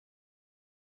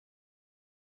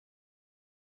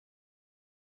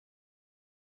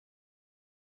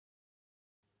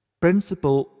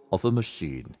Principle of a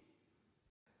machine.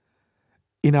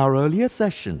 In our earlier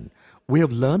session, we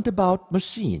have learned about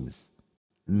machines.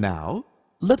 Now,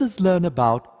 let us learn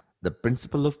about the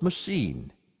principle of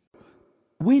machine.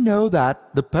 We know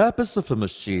that the purpose of a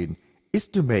machine is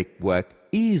to make work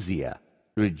easier,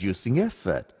 reducing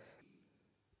effort,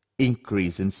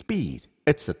 increase in speed,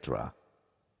 etc.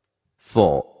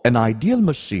 For an ideal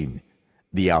machine,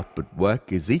 the output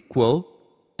work is equal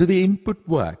to the input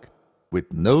work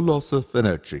with no loss of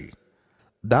energy.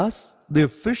 Thus, the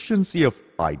efficiency of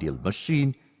ideal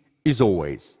machine is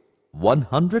always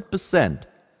 100%.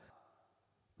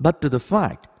 But to the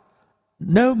fact,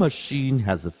 no machine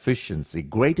has efficiency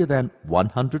greater than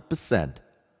 100%.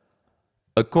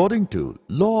 According to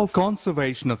law of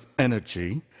conservation of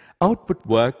energy, output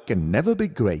work can never be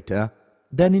greater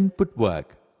than input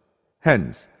work.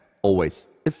 Hence, always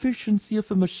efficiency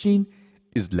of a machine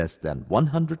is less than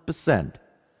 100%.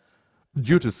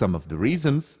 Due to some of the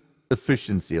reasons,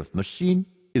 efficiency of machine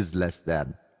is less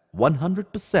than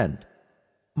 100%.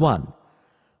 1.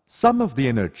 Some of the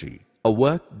energy or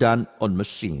work done on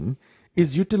machine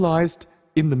is utilized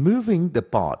in the moving the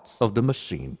parts of the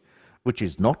machine, which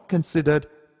is not considered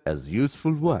as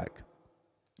useful work.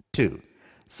 2.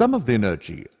 Some of the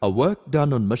energy or work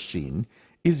done on machine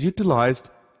is utilized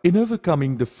in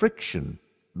overcoming the friction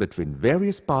between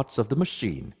various parts of the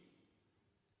machine.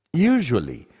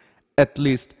 Usually, at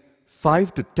least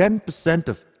 5 to 10%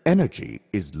 of energy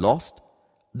is lost,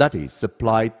 that is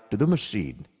supplied to the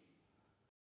machine.